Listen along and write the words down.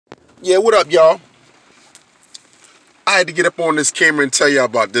Yeah, what up, y'all? I had to get up on this camera and tell y'all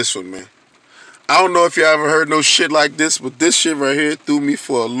about this one, man. I don't know if y'all ever heard no shit like this, but this shit right here threw me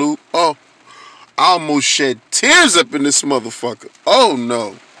for a loop. Oh, I almost shed tears up in this motherfucker. Oh,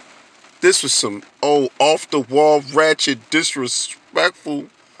 no. This was some old off-the-wall, ratchet, disrespectful,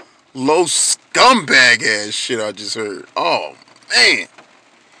 low scumbag ass shit I just heard. Oh, man.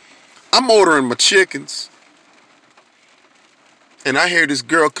 I'm ordering my chickens, and I hear this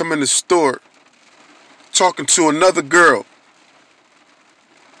girl come in the store talking to another girl.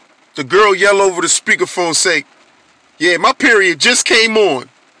 The girl yell over the speakerphone, say, "Yeah, my period just came on."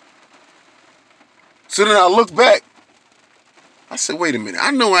 So then I look back. I said, wait a minute.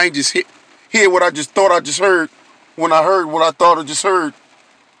 I know I ain't just hear what I just thought I just heard when I heard what I thought I just heard.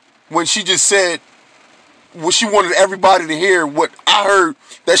 When she just said, well, she wanted everybody to hear what I heard,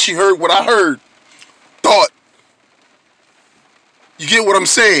 that she heard what I heard. Thought. You get what I'm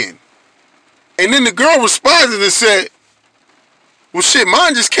saying? And then the girl responded and said, well, shit,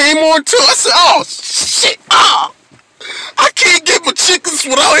 mine just came on too. I said, oh, shit. Ah, I can't get my chickens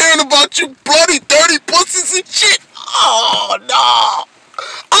without hearing about you bloody, dirty pussies and shit. Oh, no.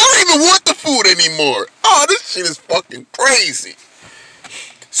 I don't even want the food anymore. Oh, this shit is fucking crazy.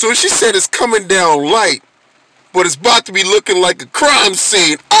 So she said it's coming down light, but it's about to be looking like a crime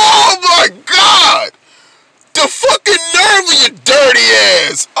scene. Oh, my God. The fucking nerve of your dirty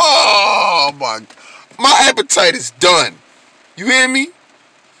ass. Oh, my appetite is done. You hear me?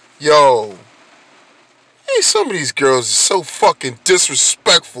 Yo. Hey, some of these girls are so fucking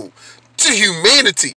disrespectful to humanity.